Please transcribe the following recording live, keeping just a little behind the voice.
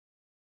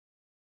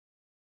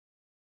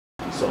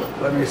So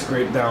let me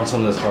scrape down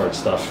some of this hard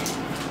stuff.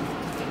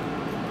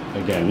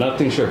 Again,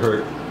 nothing should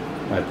hurt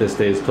at this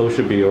stage. Toe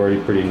should be already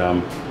pretty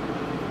numb.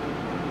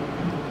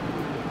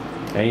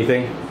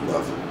 Anything?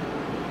 Nothing.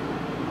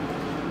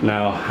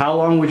 Now, how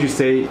long would you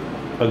say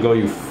ago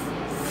you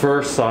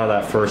first saw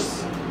that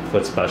first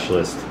foot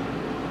specialist?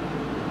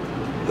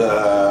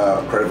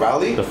 The Credit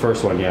Valley? The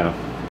first one, yeah.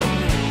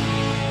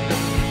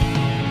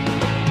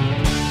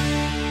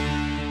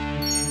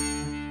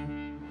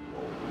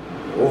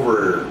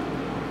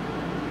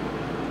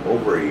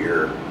 Over a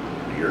year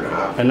and a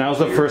half. And that was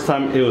the first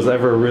time it was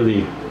ever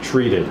really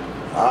treated?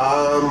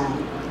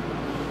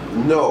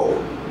 No.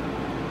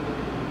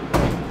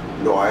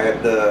 No, I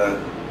had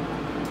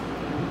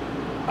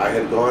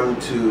gone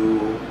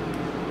to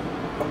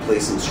a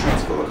place in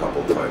Streetsville a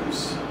couple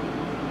times.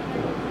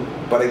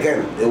 But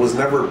again, it was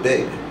never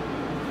big.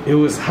 It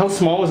was, how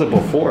small was it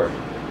before?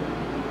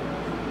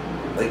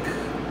 Like,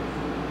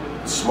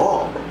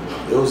 small.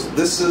 It was,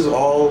 this is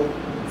all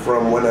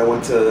from when I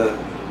went to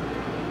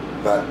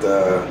that,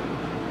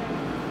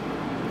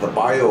 the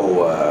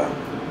bio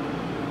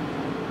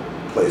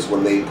place,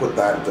 when they put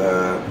that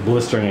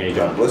blistering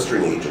agent.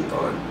 Blistering agent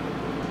on.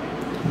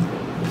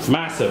 It's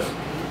massive.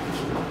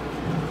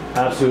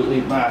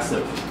 Absolutely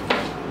massive.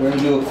 We're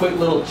gonna do a quick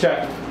little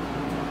check.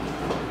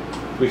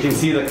 We can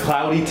see the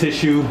cloudy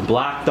tissue,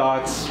 black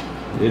dots.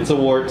 It's a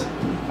wart.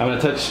 I'm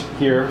gonna touch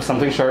here,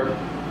 something sharp.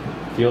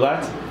 Feel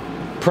that?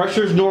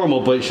 Pressure's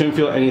normal, but you shouldn't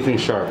feel anything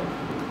sharp.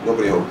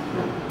 Nobody home.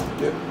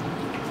 Yeah.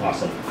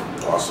 Awesome.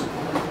 Awesome.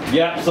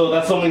 Yeah, so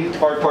that's the only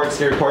hard part,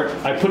 scary part.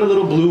 I put a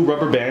little blue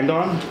rubber band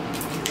on.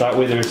 That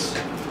way there's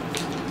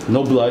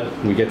no blood.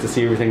 We get to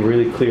see everything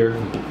really clear.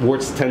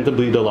 Warts tend to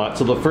bleed a lot.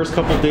 So the first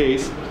couple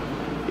days,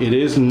 it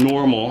is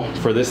normal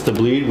for this to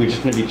bleed. We're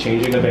just gonna be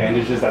changing the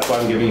bandages. That's why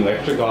I'm giving you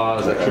extra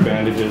gauze, extra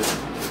bandages.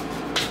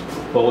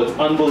 But what's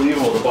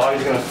unbelievable, the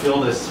body's gonna fill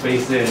this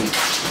space in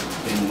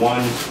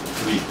 1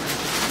 week.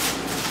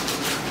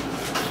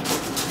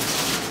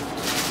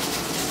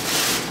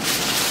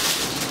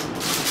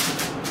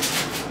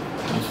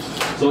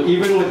 So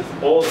even with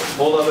all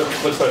other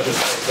foot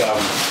specialists,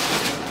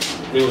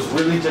 it was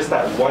really just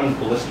that one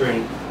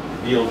blistering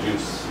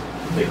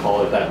Beetlejuice, they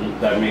call it,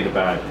 that made it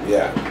bad.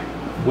 Yeah.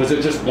 Was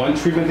it just one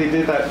treatment they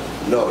did that?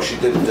 No, she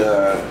did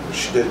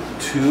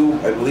 2,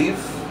 I believe.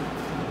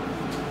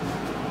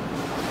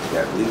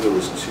 Yeah, I believe it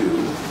was 2.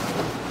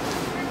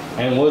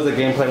 And what was the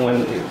game plan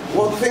when?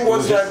 Well, the thing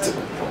was that,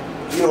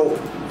 you know,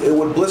 it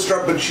would blister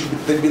up, and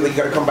they'd be like, you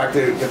gotta come back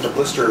to get the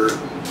blister.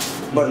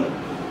 But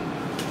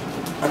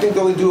I think they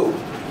only do it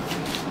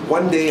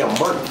 1 day a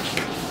month.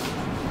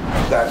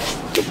 That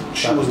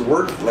she was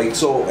working, like,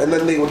 so, and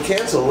then they would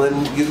cancel,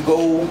 and you'd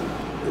go.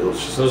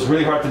 So it's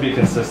really hard to be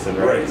consistent,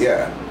 right? Right,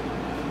 yeah.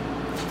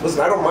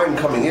 Listen, I don't mind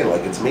coming in,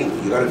 like, it's me.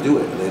 You gotta do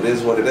it, and it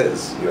is what it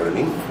is, you know what I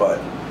mean? But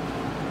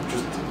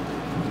just,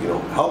 you know,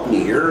 help me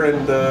here,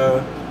 and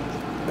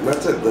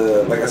that's it.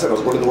 Like I said, I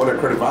was going to the one at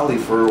Credit Valley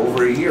for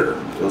over a year.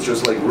 It was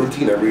just like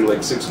routine every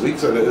like 6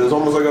 weeks, and it was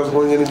almost like I was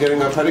going in and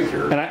getting a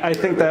pedicure. And I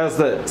think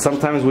that's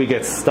sometimes we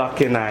get stuck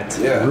in that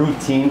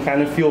routine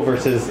kind of feel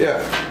versus,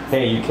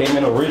 hey, you came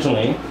in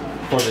originally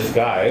for this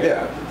guy.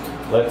 Yeah.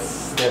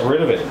 Let's get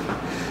rid of it.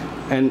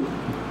 And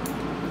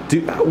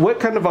what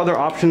kind of other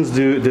options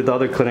did the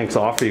other clinics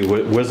offer you?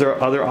 Was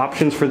there other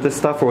options for this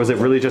stuff, or was it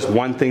really just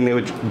one thing they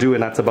would do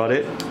and that's about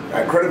it?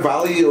 At Credit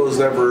Valley, it was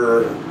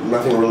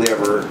nothing really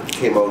ever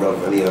came out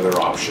of any other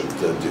option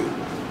to do.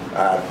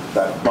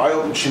 That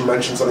bio, she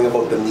mentioned something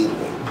about the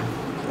needling,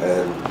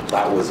 and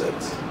that was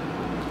it.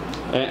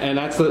 And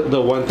that's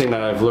the one thing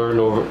that I've learned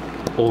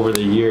over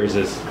the years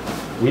is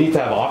we need to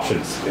have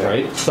options,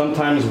 right?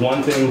 Sometimes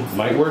one thing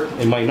might work,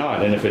 it might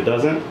not, and if it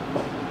doesn't,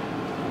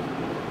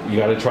 you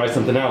got to try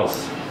something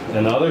else.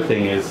 And the other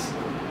thing is,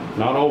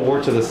 not all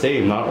warts are the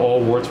same. Not all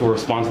warts will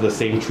respond to the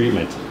same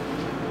treatment.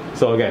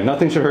 So again,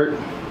 nothing should hurt.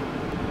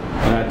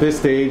 And at this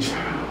stage,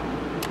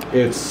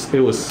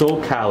 it was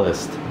so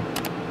calloused,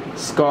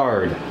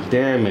 scarred,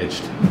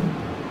 damaged,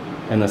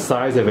 and the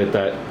size of it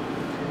that,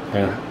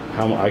 and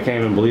I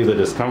can't even believe the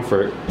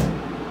discomfort,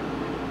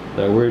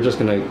 that we're just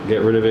gonna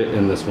get rid of it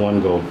in this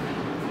one go.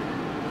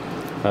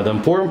 Now the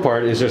important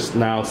part is just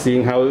now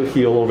seeing how it will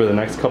heal over the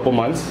next couple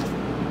months.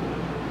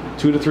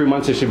 2 to 3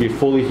 months it should be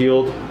fully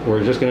healed.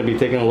 We're just going to be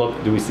taking a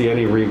look, do we see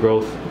any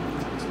regrowth?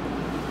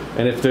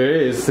 And if there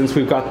is, since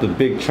we've got the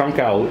big chunk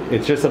out,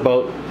 it's just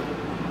about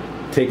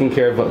taking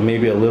care of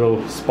maybe a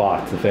little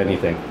spot, if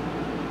anything.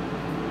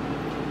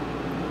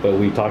 But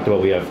we talked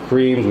about, we have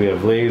creams, we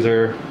have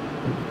laser,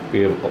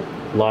 we have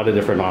a lot of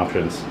different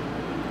options.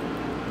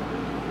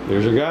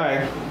 There's your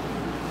guy.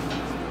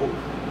 Oh,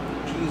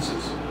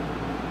 Jesus.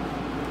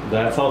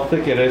 That's how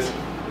thick it is.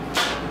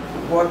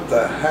 What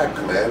the heck,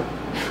 man?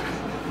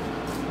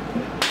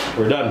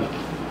 We're done.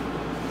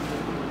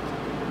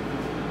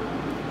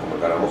 Oh my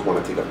God, I almost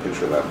want to take a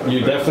picture of that.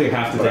 You definitely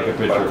have to take a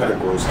picture. But I'm kind of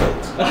grossed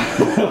out.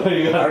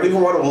 I don't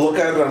even want to look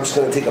at it. I'm just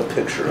going to take a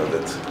picture of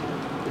it.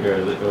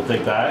 Here, we'll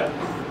take that,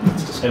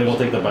 and we'll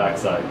take the back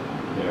side.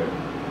 Here.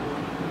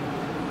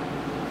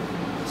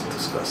 It's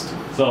disgusting.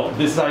 So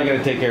this is how you're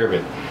gonna take care of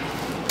it.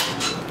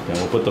 Okay,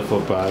 we'll put the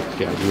foot back.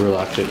 Yeah, you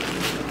relax it.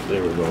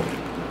 There we go.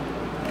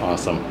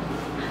 Awesome.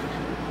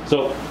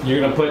 So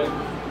you're gonna put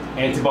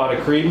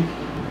antibiotic cream,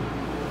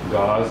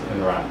 gauze,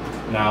 and wrap.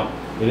 Now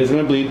it is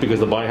gonna bleed because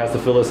the body has to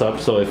fill this up.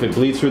 So if it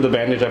bleeds through the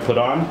bandage I put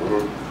on,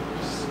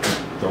 just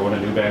throw in a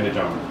new bandage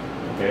on.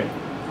 Okay.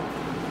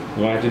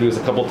 You might have to do this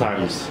a couple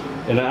times,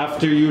 and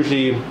after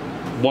usually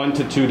 1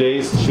 to 2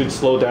 days, should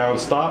slow down,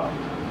 stop.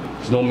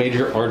 There's no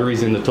major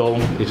arteries in the toe.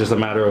 It's just a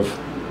matter of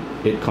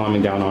it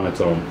calming down on its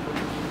own.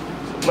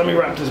 So let me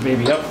wrap this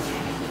baby up.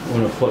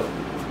 I'm gonna put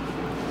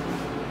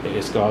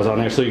this gauze on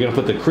there. So you're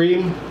gonna put the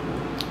cream,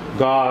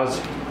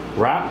 gauze,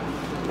 wrap,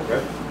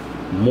 Okay.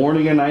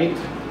 morning and night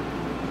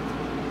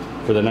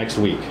for the next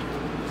week.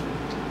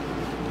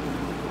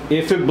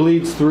 If it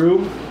bleeds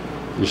through,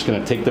 you're just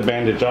gonna take the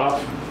bandage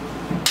off,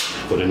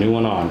 put a new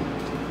one on.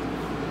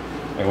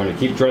 And we're gonna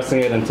keep dressing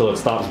it until it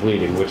stops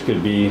bleeding, which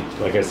could be,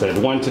 like I said,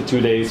 1 to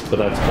 2 days, but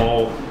that's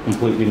all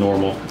completely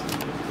normal.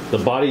 The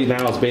body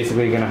now is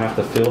basically gonna have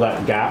to fill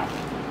that gap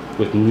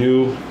with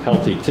new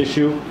healthy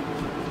tissue.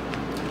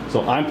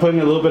 So I'm putting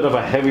a little bit of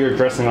a heavier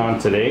dressing on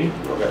today,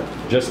 Okay.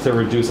 just to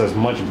reduce as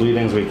much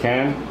bleeding as we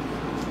can.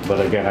 But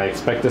again, I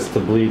expect this to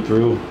bleed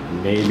through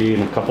maybe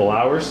in a couple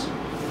hours.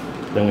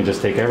 Then we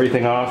just take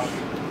everything off,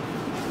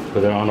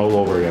 put it on all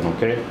over again,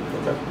 okay?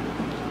 Okay.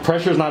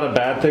 Pressure's not a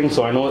bad thing,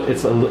 so I know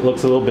it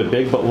looks a little bit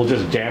big, but we'll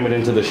just jam it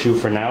into the shoe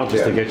for now,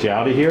 just to get you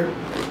out of here.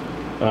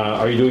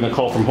 Are you doing a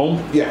call from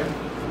home? Yeah.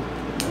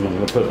 And I'm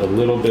gonna put a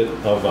little bit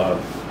of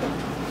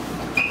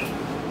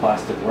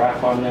plastic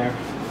wrap on there.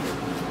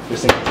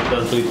 Just in case it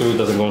does bleed through, it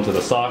doesn't go into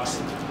the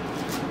socks.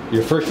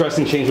 Your first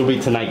dressing change will be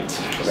tonight.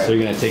 Okay. So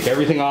you're gonna take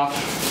everything off,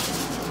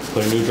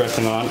 put a new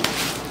dressing on.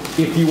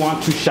 If you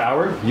want to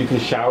shower, you can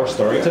shower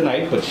starting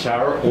tonight, but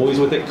shower always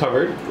with it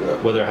covered,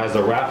 whether it has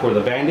the wrap or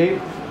the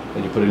Band-Aid,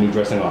 then you put a new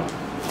dressing on.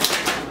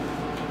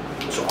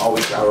 So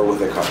always shower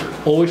with it covered.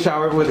 Always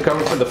shower with it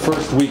covered for the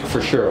first week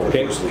for sure,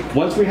 okay? First week.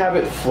 Once we have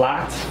it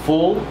flat,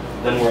 full,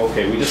 then we're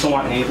okay. We just don't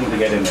want anything to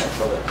get in there.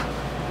 Okay.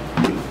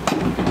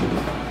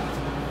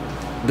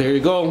 There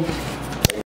you go.